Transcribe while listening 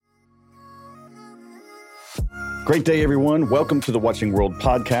Great day, everyone. Welcome to the Watching World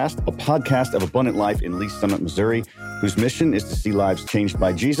podcast, a podcast of abundant life in Lee's Summit, Missouri, whose mission is to see lives changed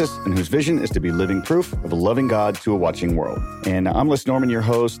by Jesus and whose vision is to be living proof of a loving God to a watching world. And I'm Les Norman, your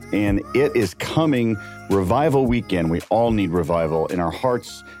host, and it is coming Revival Weekend. We all need revival in our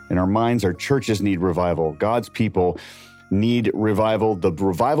hearts, in our minds. Our churches need revival. God's people need revival. The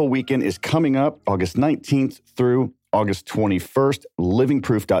Revival Weekend is coming up August 19th through August 21st,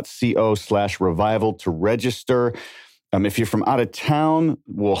 livingproof.co/revival to register. If you're from out of town,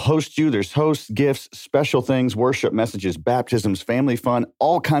 we'll host you. There's hosts, gifts, special things, worship messages, baptisms, family fun,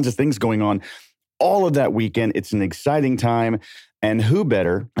 all kinds of things going on all of that weekend. It's an exciting time. And who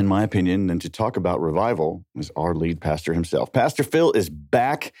better, in my opinion, than to talk about revival is our lead pastor himself. Pastor Phil is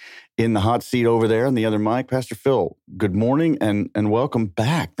back in the hot seat over there on the other mic. Pastor Phil, good morning and welcome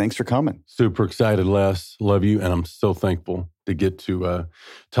back. Thanks for coming. Super excited, Les. Love you. And I'm so thankful to get to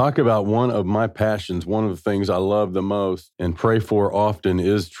talk about one of my passions. One of the things I love the most and pray for often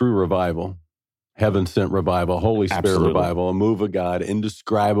is true revival. Heaven-sent revival, Holy Spirit Absolutely. revival, a move of God,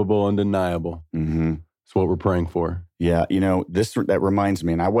 indescribable, undeniable. Mm-hmm. That's what we're praying for. Yeah, that reminds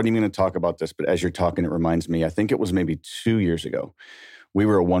me, and I wasn't even going to talk about this, but as you're talking, it reminds me, I think it was maybe 2 years ago. We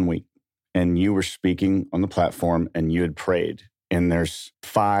were at 1 week, and you were speaking on the platform, and you had prayed, and there's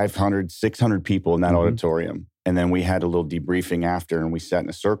 500, 600 people in that auditorium. And then we had a little debriefing after, and we sat in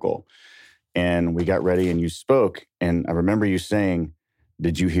a circle, and we got ready, and you spoke. And I remember you saying,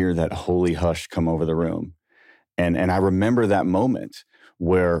 did you hear that holy hush come over the room? And I remember that moment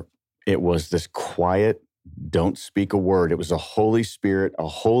where it was this quiet, don't speak a word. It was a Holy Spirit, a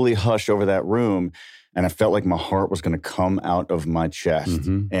holy hush over that room. And I felt like my heart was going to come out of my chest.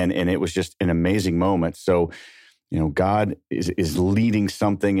 Mm-hmm. And it was just an amazing moment. So, God is leading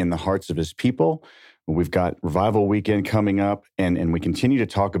something in the hearts of his people. We've got Revival Weekend coming up, and we continue to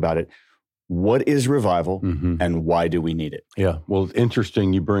talk about it. What is revival, and why do we need it? Yeah, well, it's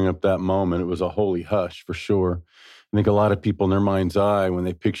interesting you bring up that moment. It was a holy hush for sure. I think a lot of people in their mind's eye, when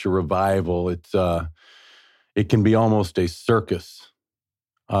they picture revival, it can be almost a circus.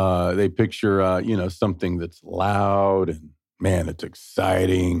 They picture, something that's loud and, man, it's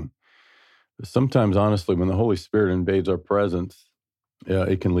exciting. But sometimes, honestly, when the Holy Spirit invades our presence,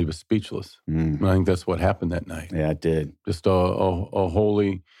 it can leave us speechless. And I think that's what happened that night. Yeah, it did. Just a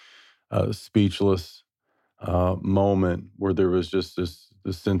holy, speechless moment where there was just this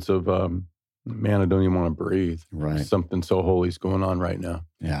sense of, man, I don't even want to breathe. Right. Something so holy is going on right now.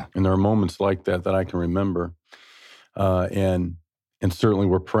 Yeah. And there are moments like that I can remember. And certainly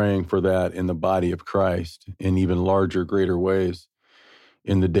we're praying for that in the body of Christ in even larger, greater ways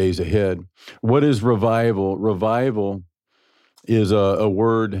in the days ahead. What is revival? Revival is a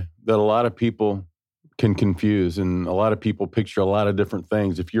word that a lot of people can confuse, and a lot of people picture a lot of different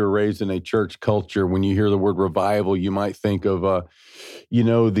things. If you're raised in a church culture, when you hear the word revival, you might think of,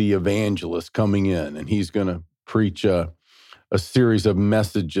 the evangelist coming in, and he's going to preach a series of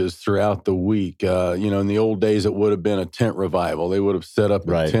messages throughout the week. In the old days, it would have been a tent revival. They would have set up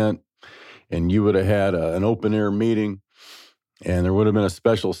a tent, and you would have had an open-air meeting, and there would have been a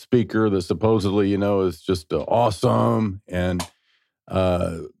special speaker that supposedly, is just awesome, and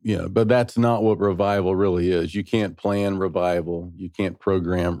but that's not what revival really is. You can't plan revival. You can't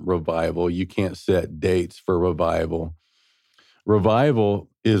program revival. You can't set dates for revival. Revival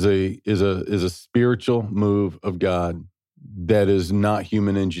is a spiritual move of God that is not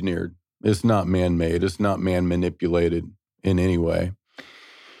human engineered. It's not man-made. It's not man-manipulated in any way.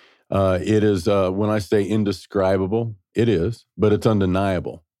 It is, when I say indescribable, it is, but it's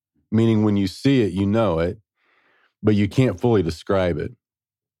undeniable. Meaning when you see it, you know it, but you can't fully describe it.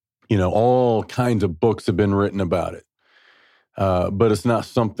 All kinds of books have been written about it, but it's not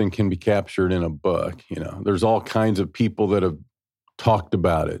something can be captured in a book. There's all kinds of people that have talked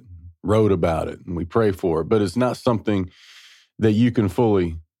about it, wrote about it, and we pray for it, but it's not something that you can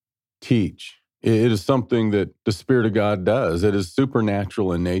fully teach. It is something that the Spirit of God does. It is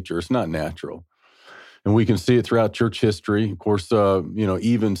supernatural in nature. It's not natural. And we can see it throughout church history. Of course,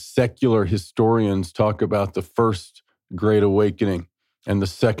 even secular historians talk about the first Great Awakening and the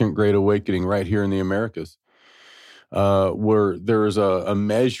second Great Awakening right here in the Americas, where there is a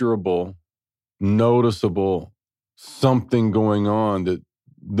measurable, noticeable something going on that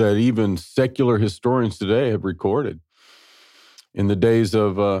even secular historians today have recorded. In the days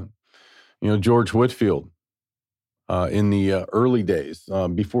of, George Whitefield, in the early days,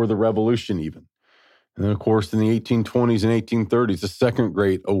 before the Revolution even. And then, of course, in the 1820s and 1830s, the Second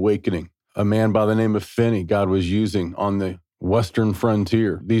Great Awakening, a man by the name of Finney, God was using on the Western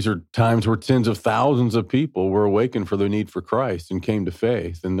frontier. These are times where tens of thousands of people were awakened for their need for Christ and came to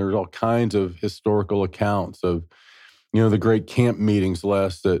faith. And there's all kinds of historical accounts of, the great camp meetings,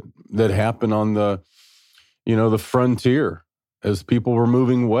 Les, that happened on the frontier as people were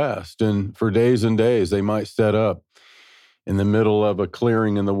moving west. And for days and days, they might set up in the middle of a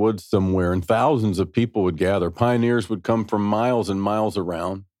clearing in the woods somewhere, and thousands of people would gather. Pioneers would come from miles and miles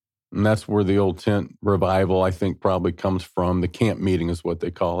around. And that's where the old tent revival, I think, probably comes from. The camp meeting is what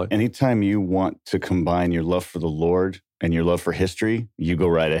they call it. Anytime you want to combine your love for the Lord and your love for history, you go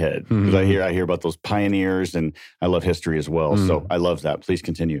right ahead. Because I hear about those pioneers, and I love history as well. So I love that. Please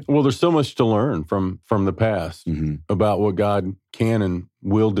continue. Well, there's so much to learn from the past about what God can and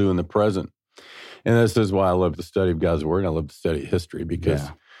will do in the present. And this is why I love the study of God's Word. I love to study history because,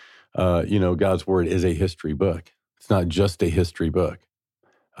 God's Word is a history book. It's not just a history book.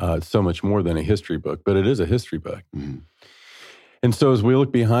 It's so much more than a history book, but it is a history book. And so as we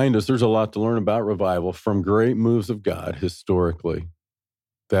look behind us, there's a lot to learn about revival from great moves of God historically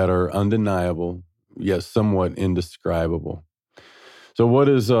that are undeniable, yet somewhat indescribable. So what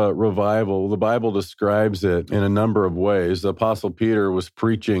is revival? The Bible describes it in a number of ways. The Apostle Peter was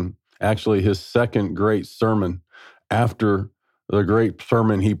preaching actually his second great sermon after the great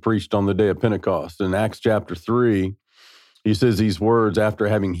sermon he preached on the day of Pentecost. In Acts chapter 3, he says these words after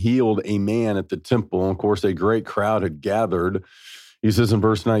having healed a man at the temple. And of course, a great crowd had gathered. He says in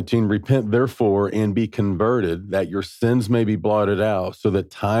verse 19, "Repent therefore and be converted, that your sins may be blotted out, so that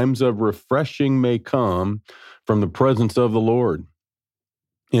times of refreshing may come from the presence of the Lord."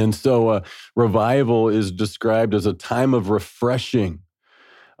 And so revival is described as a time of refreshing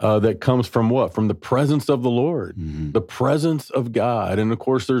that comes from what? From the presence of the Lord, the presence of God. And of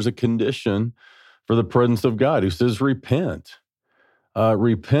course, there's a condition for the presence of God, who says, repent.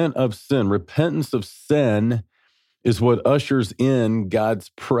 Repent of sin. Repentance of sin is what ushers in God's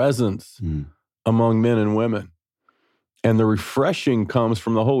presence among men and women. And the refreshing comes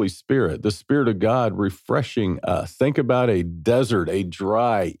from the Holy Spirit, the Spirit of God refreshing us. Think about a desert, a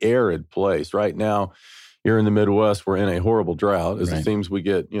dry, arid place. Right now, here in the Midwest, we're in a horrible drought. As it seems, we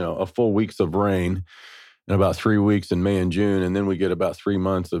get, a full weeks of rain and about 3 weeks in May and June, and then we get about 3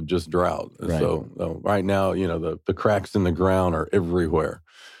 months of just drought. So right now, the cracks in the ground are everywhere,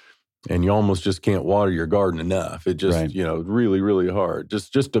 and you almost just can't water your garden enough. It just, really, really hard.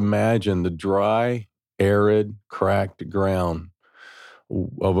 Just imagine the dry, arid, cracked ground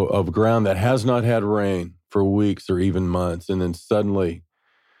of ground that has not had rain for weeks or even months, and then suddenly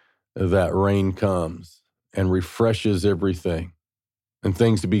that rain comes and refreshes everything, and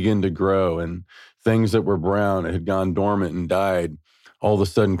things begin to grow, and things that were brown and had gone dormant and died all of a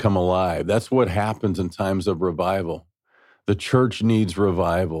sudden come alive. That's what happens in times of revival. The church needs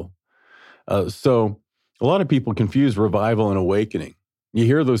revival. So a lot of people confuse revival and awakening. You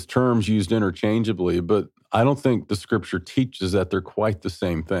hear those terms used interchangeably, but I don't think the Scripture teaches that they're quite the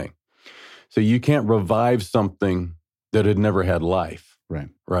same thing. So you can't revive something that had never had life.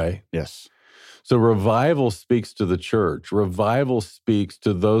 Right? Yes. So revival speaks to the church. Revival speaks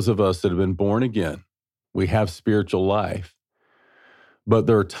to those of us that have been born again. We have spiritual life. But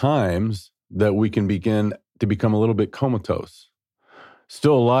there are times that we can begin to become a little bit comatose.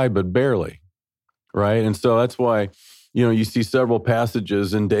 Still alive, but barely, right? And so that's why, you see several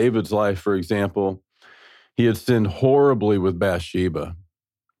passages in David's life, for example. He had sinned horribly with Bathsheba.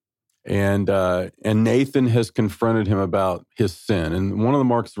 And Nathan has confronted him about his sin. And one of the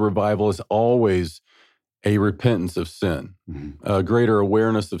marks of revival is always a repentance of sin, a greater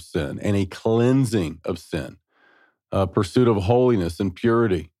awareness of sin, and a cleansing of sin, a pursuit of holiness and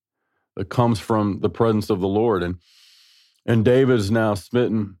purity that comes from the presence of the Lord. And David is now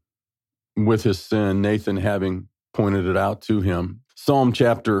smitten with his sin, Nathan having pointed it out to him. Psalm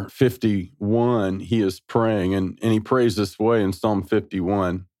chapter 51, he is praying, and he prays this way in Psalm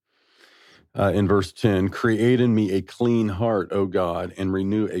 51. In verse 10, "Create in me a clean heart, O God, and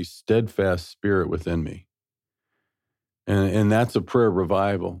renew a steadfast spirit within me." And that's a prayer of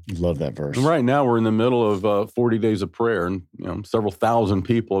revival. Love that verse. And right now we're in the middle of 40 days of prayer, and several thousand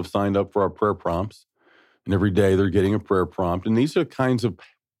people have signed up for our prayer prompts. And every day they're getting a prayer prompt. And these are kinds of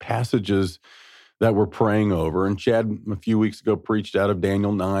passages that we're praying over. And Chad, a few weeks ago, preached out of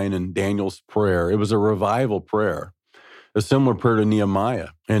Daniel 9 and Daniel's prayer. It was a revival prayer. A similar prayer to Nehemiah.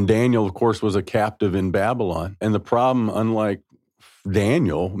 And Daniel, of course, was a captive in Babylon. And the problem, unlike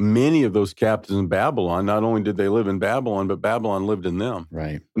Daniel, many of those captives in Babylon, not only did they live in Babylon, but Babylon lived in them.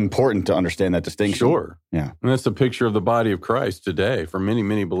 Right. Important to understand that distinction. Sure. Yeah. And that's a picture of the body of Christ today for many,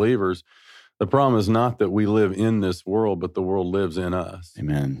 many believers. The problem is not that we live in this world, but the world lives in us.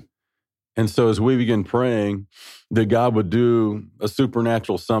 Amen. And so as we begin praying that God would do a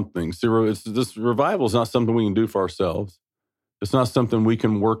supernatural something, this revival is not something we can do for ourselves. It's not something we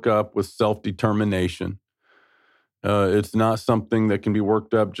can work up with self-determination. It's not something that can be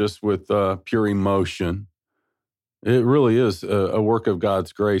worked up just with pure emotion. It really is a work of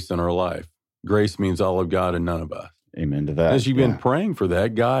God's grace in our life. Grace means all of God and none of us. Amen to that. As you've been praying for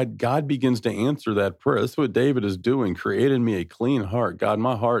that, God begins to answer that prayer. That's what David is doing. Create in me a clean heart. God,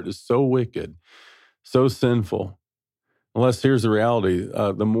 my heart is so wicked, so sinful. Unless here's the reality.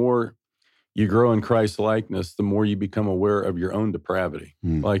 The more you grow in Christ's likeness, the more you become aware of your own depravity.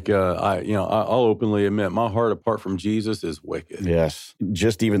 Like I'll openly admit, my heart apart from Jesus is wicked. Yes.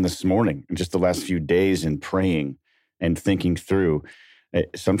 Just even this morning, just the last few days in praying and thinking through,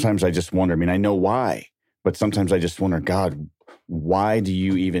 sometimes I just wonder, I know why, but sometimes I just wonder, God, why do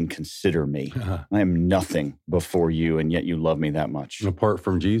you even consider me? I am nothing before you, and yet you love me that much. Apart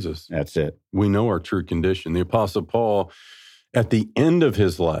from Jesus. That's it. We know our true condition. The Apostle Paul, at the end of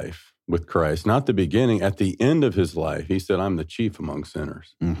his life with Christ, not the beginning, at the end of his life, he said, I'm the chief among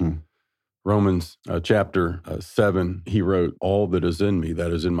sinners. Mm-hmm. Romans chapter 7, he wrote, all that is in me,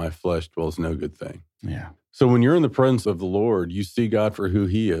 that is in my flesh, dwells no good thing. Yeah. So when you're in the presence of the Lord, you see God for who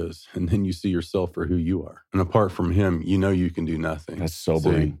he is, and then you see yourself for who you are. And apart from him, you know you can do nothing. That's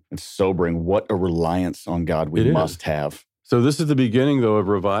sobering. It's sobering. What a reliance on God we must have. So this is the beginning, though, of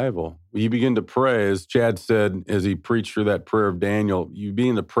revival. You begin to pray, as Chad said, as he preached through that prayer of Daniel, you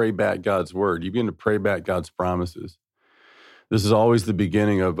begin to pray back God's word. You begin to pray back God's promises. This is always the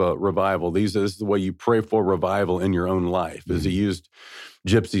beginning of revival. This is the way you pray for revival in your own life. As he used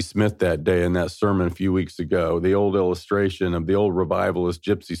Gypsy Smith that day in that sermon a few weeks ago, the old illustration of the old revivalist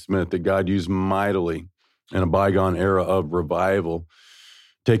Gypsy Smith that God used mightily in a bygone era of revival.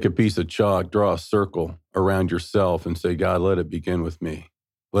 Take a piece of chalk, draw a circle around yourself and say, God, let it begin with me.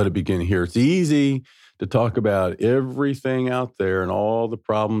 Let it begin here. It's easy to talk about everything out there and all the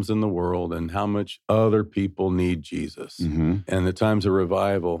problems in the world and how much other people need Jesus. Mm-hmm. And at times of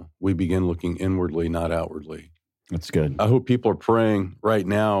revival, we begin looking inwardly, not outwardly. That's good. I hope people are praying right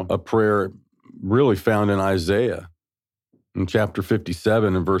now a prayer really found in Isaiah in chapter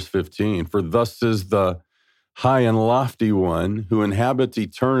 57 and verse 15. For thus says the high and lofty one who inhabits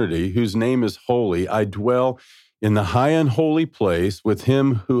eternity, whose name is holy. I dwell in the high and holy place with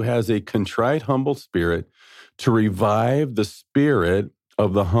him who has a contrite, humble spirit, to revive the spirit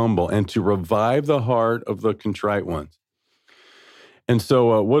of the humble and to revive the heart of the contrite ones. And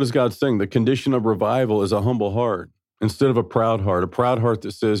so what is God saying? The condition of revival is a humble heart instead of a proud heart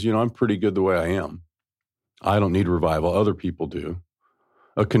that says, I'm pretty good the way I am. I don't need revival. Other people do.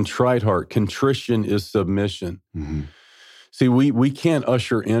 A contrite heart. Contrition is submission. Mm-hmm. See, we can't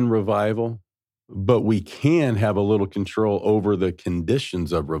usher in revival, but we can have a little control over the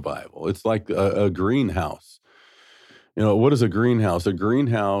conditions of revival. It's like a greenhouse. What is a greenhouse? A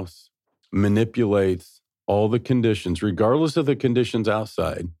greenhouse manipulates all the conditions, regardless of the conditions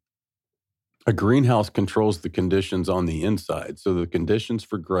outside. A greenhouse controls the conditions on the inside. So the conditions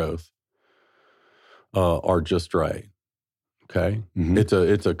for growth are just right. Okay? Mm-hmm.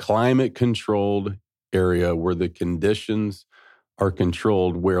 It's a climate-controlled area where the conditions are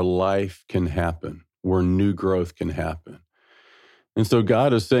controlled, where life can happen, where new growth can happen. And so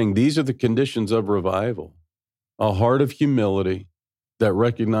God is saying these are the conditions of revival. A heart of humility that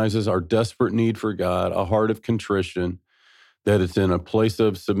recognizes our desperate need for God, a heart of contrition, that it's in a place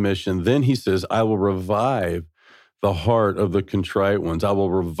of submission. Then he says, I will revive the heart of the contrite ones. I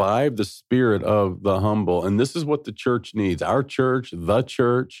will revive the spirit of the humble. And this is what the church needs. Our church,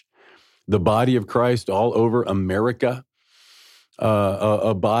 the body of Christ all over America,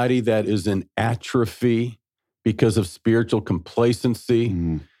 a body that is in atrophy because of spiritual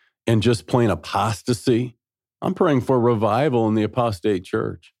complacency and just plain apostasy. I'm praying for revival in the apostate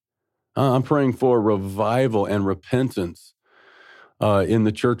church. I'm praying for revival and repentance in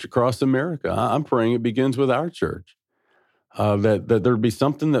the church across America. I'm praying it begins with our church, that there'd be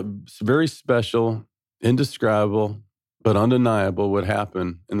something that's very special, indescribable, but undeniable would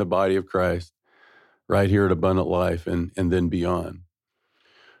happen in the body of Christ right here at Abundant Life and then beyond.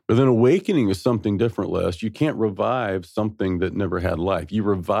 But then awakening is something different, Les. You can't revive something that never had life. You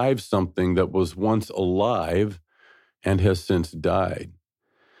revive something that was once alive and has since died.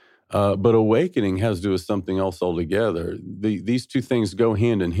 But awakening has to do with something else altogether. These two things go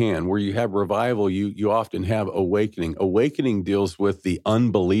hand in hand. Where you have revival, you often have awakening. Awakening deals with the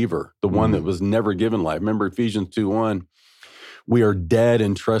unbeliever, the one that was never given life. Remember Ephesians 2:1, we are dead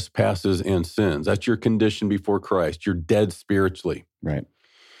in trespasses and sins. That's your condition before Christ. You're dead spiritually. Right.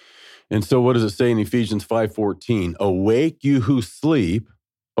 And so what does it say in Ephesians 5:14? Awake you who sleep,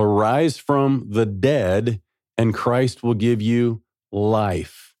 arise from the dead, and Christ will give you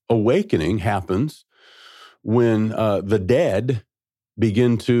life. Awakening happens when the dead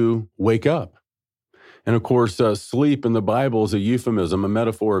begin to wake up. And of course, sleep in the Bible is a euphemism, a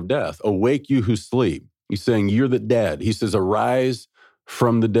metaphor of death. Awake you who sleep. He's saying you're the dead. He says, arise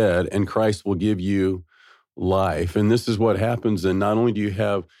from the dead, and Christ will give you life. And this is what happens. And not only do you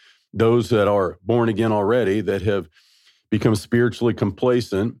have those that are born again already that have become spiritually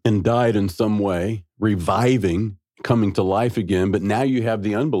complacent and died in some way, reviving, coming to life again, but now you have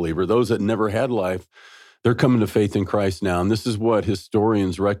the unbeliever, those that never had life, they're coming to faith in Christ now. And this is what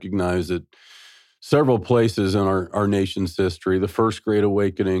historians recognize at several places in our nation's history. The first Great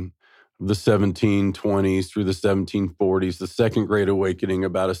Awakening of the 1720s through the 1740s, the Second Great Awakening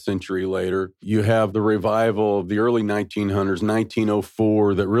about a century later. You have the revival of the early 1900s,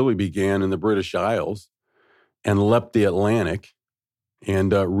 1904, that really began in the British Isles and leapt the Atlantic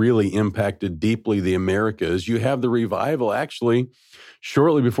and really impacted deeply the Americas. You have the revival actually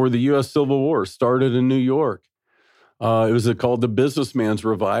shortly before the U.S. Civil War started in New York. It was called the Businessman's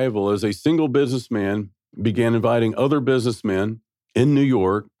Revival, as a single businessman began inviting other businessmen in New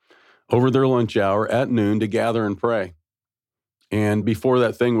York over their lunch hour at noon to gather and pray. And before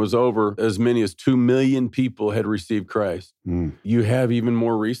that thing was over, as many as 2 million people had received Christ. You have even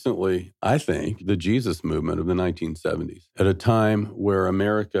more recently, I think, the Jesus movement of the 1970s, at a time where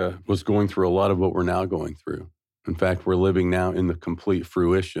America was going through a lot of what we're now going through. In fact, we're living now in the complete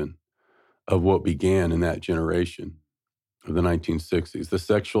fruition of what began in that generation of the 1960s, the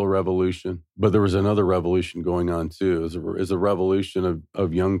sexual revolution. But there was another revolution going on too. It was a revolution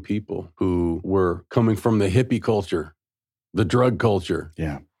of young people who were coming from the hippie culture, the drug culture.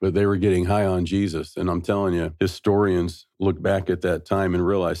 Yeah. But they were getting high on Jesus. And I'm telling you, historians look back at that time and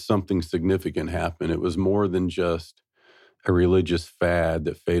realize something significant happened. It was more than just a religious fad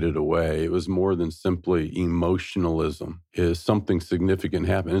that faded away. It was more than simply emotionalism. Something significant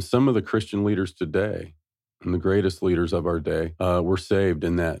happened. And some of the Christian leaders today, and the greatest leaders of our day, were saved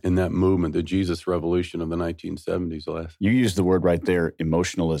in that movement, the Jesus revolution of the 1970s. You used the word right there,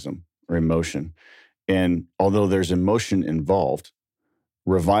 emotionalism or emotion. And although there's emotion involved,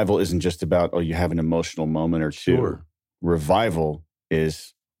 revival isn't just about, you have an emotional moment or two. Sure. Revival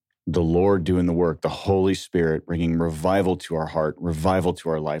is the Lord doing the work, the Holy Spirit bringing revival to our heart, revival to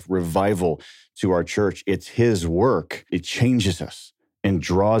our life, revival to our church. It's His work. It changes us and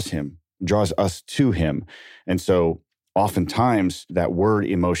draws us to Him. And so oftentimes that word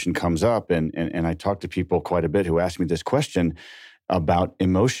emotion comes up, and I talk to people quite a bit who ask me this question about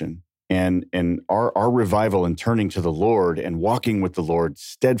emotion. And our revival and turning to the Lord and walking with the Lord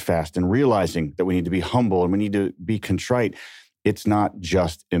steadfast and realizing that we need to be humble and we need to be contrite. It's not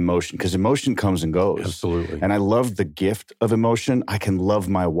just emotion, because emotion comes and goes. Absolutely. And I love the gift of emotion. I can love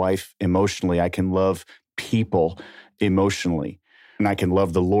my wife emotionally. I can love people emotionally. And I can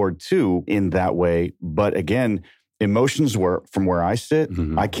love the Lord too in that way. But again, emotions from where I sit,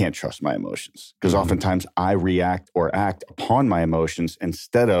 I can't trust my emotions, because oftentimes I react or act upon my emotions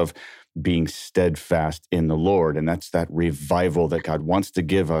instead of being steadfast in the Lord. And that's that revival that God wants to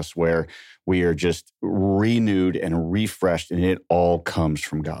give us, where we are just renewed and refreshed, and it all comes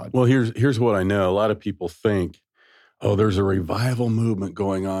from God. Well, here's what I know. A lot of people think, there's a revival movement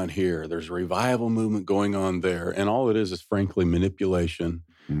going on here. There's a revival movement going on there. And all it is frankly manipulation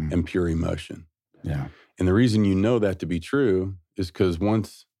and pure emotion. Yeah. And the reason you know that to be true is because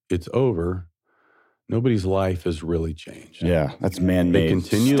once it's over, nobody's life has really changed. Yeah, that's man-made They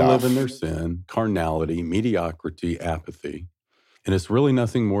continue stuff. to live in their sin, carnality, mediocrity, apathy. And it's really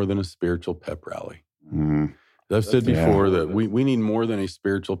nothing more than a spiritual pep rally. As I've said before, that we need more than a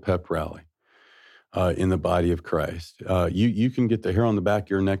spiritual pep rally in the body of Christ. You can get the hair on the back of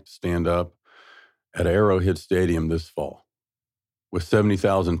your neck to stand up at Arrowhead Stadium this fall with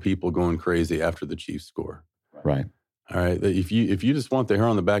 70,000 people going crazy after the Chiefs score. Right. All right. If you just want the hair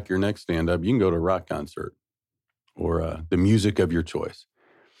on the back of your neck stand up, you can go to a rock concert or the music of your choice.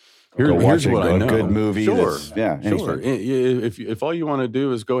 Here's what I know. A good movie. Sure. Sure. If all you want to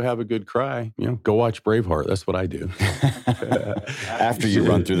do is go have a good cry, go watch Braveheart. That's what I do. After you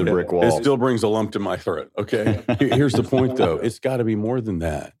run through the brick wall. It still brings a lump to my throat. Okay. Here's the point, though. It's got to be more than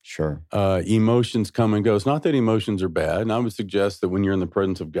that. Sure. Emotions come and go. It's not that emotions are bad. And I would suggest that when you're in the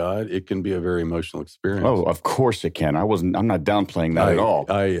presence of God, it can be a very emotional experience. Oh, of course it can. I'm not downplaying that at all.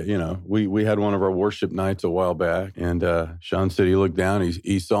 We had one of our worship nights a while back, and Sean said he looked down,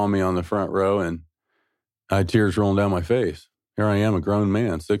 he saw me on the front row, and I had tears rolling down my face. Here I am, a grown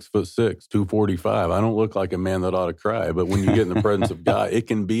man, 6'6", 245. I don't look like a man that ought to cry, but when you get in the presence of God, it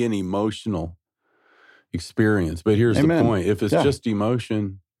can be an emotional experience. But here's the point. If it's just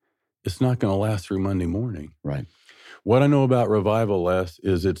emotion, it's not going to last through Monday morning. Right. What I know about revival, Les,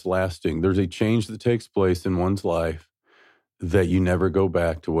 is it's lasting. There's a change that takes place in one's life that you never go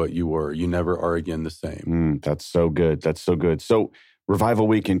back to what you were. You never are again the same. That's so good. That's so good. So Revival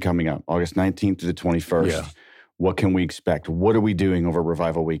Weekend coming up, August 19th to the 21st. Yeah. What can we expect? What are we doing over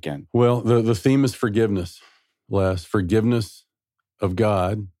Revival Weekend? Well, the theme is forgiveness, Les. Forgiveness of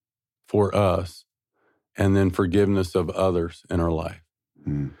God for us, and then forgiveness of others in our life.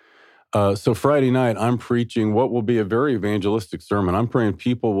 So Friday night, I'm preaching what will be a very evangelistic sermon. I'm praying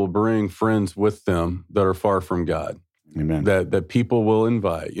people will bring friends with them that are far from God. Amen. That people will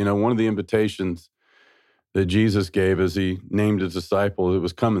invite. You know, one of the invitations that Jesus gave as he named his disciples, it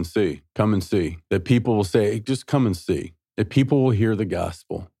was come and see, come and see. That people will say, just come and see. That people will hear the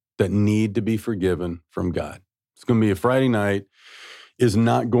gospel, that need to be forgiven from God. It's going to be a Friday night, is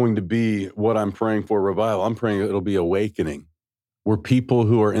not going to be what I'm praying for revival. I'm praying it'll be awakening, where people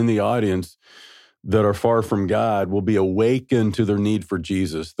who are in the audience that are far from God will be awakened to their need for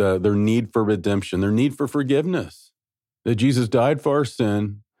Jesus, their need for redemption, their need for forgiveness. That Jesus died for our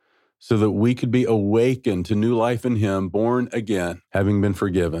sin so that we could be awakened to new life in him, born again, having been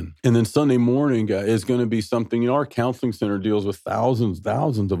forgiven. And then Sunday morning is going to be something, our counseling center deals with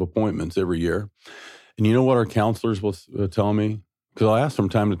thousands of appointments every year. And you know what our counselors will tell me? Because I'll ask from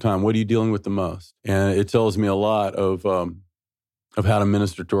time to time, what are you dealing with the most? And it tells me a lot of how to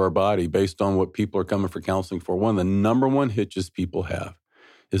minister to our body based on what people are coming for counseling for. One of the number one hitches people have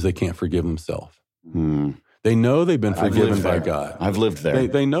is they can't forgive themselves. They know they've been forgiven by God. I've lived there.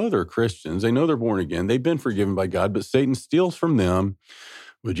 They know they're Christians. They know they're born again. They've been forgiven by God, but Satan steals from them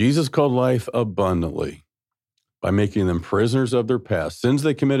what Jesus called life abundantly by making them prisoners of their past. Sins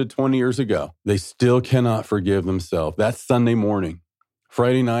they committed 20 years ago, they still cannot forgive themselves. That's Sunday morning.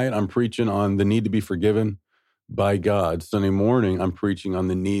 Friday night, I'm preaching on the need to be forgiven by God. Sunday morning, I'm preaching on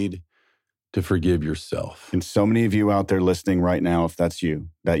the need to forgive yourself. And so many of you out there listening right now, if that's you,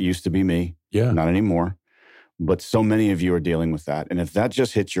 that used to be me. Yeah. Not anymore. But so many of you are dealing with that. And if that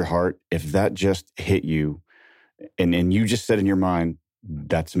just hits your heart, if that just hit you, and you just said in your mind,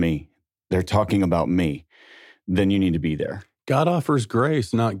 that's me, they're talking about me, then you need to be there. God offers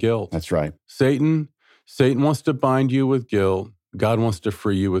grace, not guilt. That's right. Satan wants to bind you with guilt. God wants to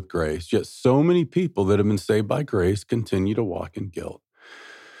free you with grace. Yet so many people that have been saved by grace continue to walk in guilt.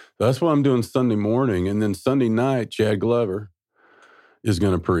 That's what I'm doing Sunday morning. And then Sunday night, Chad Glover is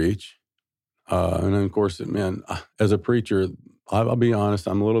going to preach. And then, of course, man, as a preacher, I'll be honest,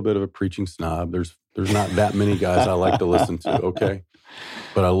 I'm a little bit of a preaching snob. There's not that many guys I like to listen to, okay?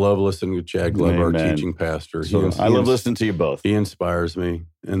 But I love listening to Chad Glover, our teaching pastor. I love listening to you both. He inspires me.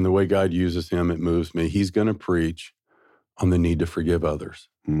 And the way God uses him, it moves me. He's going to preach on the need to forgive others.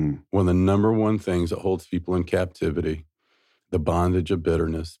 One of the number one things that holds people in captivity, the bondage of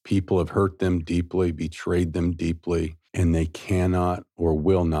bitterness. People have hurt them deeply, betrayed them deeply, and they cannot or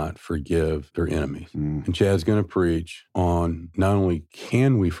will not forgive their enemies. And Chad's going to preach on not only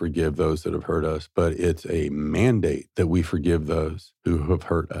can we forgive those that have hurt us, but it's a mandate that we forgive those who have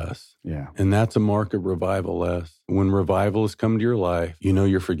hurt us. Yeah. And that's a mark of revival, Les. When revival has come to your life, you know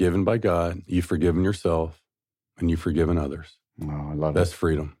you're forgiven by God, you've forgiven yourself, and you've forgiven others. Oh, I love That's it.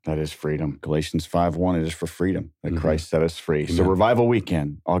 freedom. That is freedom. Galatians 5:1, it is for freedom that Christ set us free. Amen. So Revival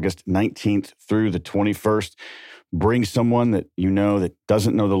Weekend, August 19th through the 21st. Bring someone that you know that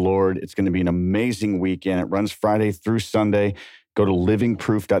doesn't know the Lord. It's going to be an amazing weekend. It runs Friday through Sunday. Go to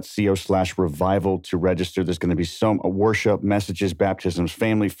livingproof.co/revival to register. There's going to be some worship, messages, baptisms,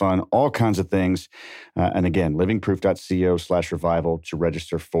 family fun, all kinds of things. And again, livingproof.co/revival to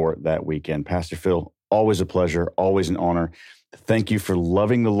register for that weekend. Pastor Phil, always a pleasure, always an honor. Thank you for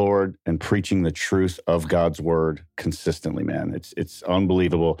loving the Lord and preaching the truth of God's word consistently, man. It's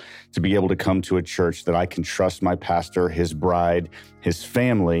unbelievable to be able to come to a church that I can trust my pastor, his bride, his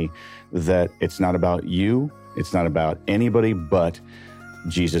family, that it's not about you, it's not about anybody but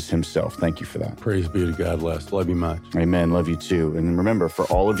Jesus himself. Thank you for that. Praise be to God, Les. Love you much. Amen. Love you too. And remember, for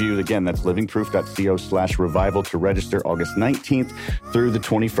all of you, again, that's livingproof.co/revival to register August 19th through the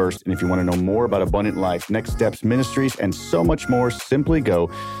 21st. And if you want to know more about Abundant Life, Next Steps Ministries, and so much more, simply go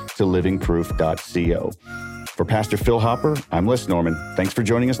to livingproof.co. For Pastor Phil Hopper, I'm Les Norman. Thanks for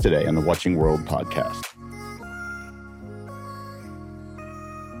joining us today on the Watching World podcast.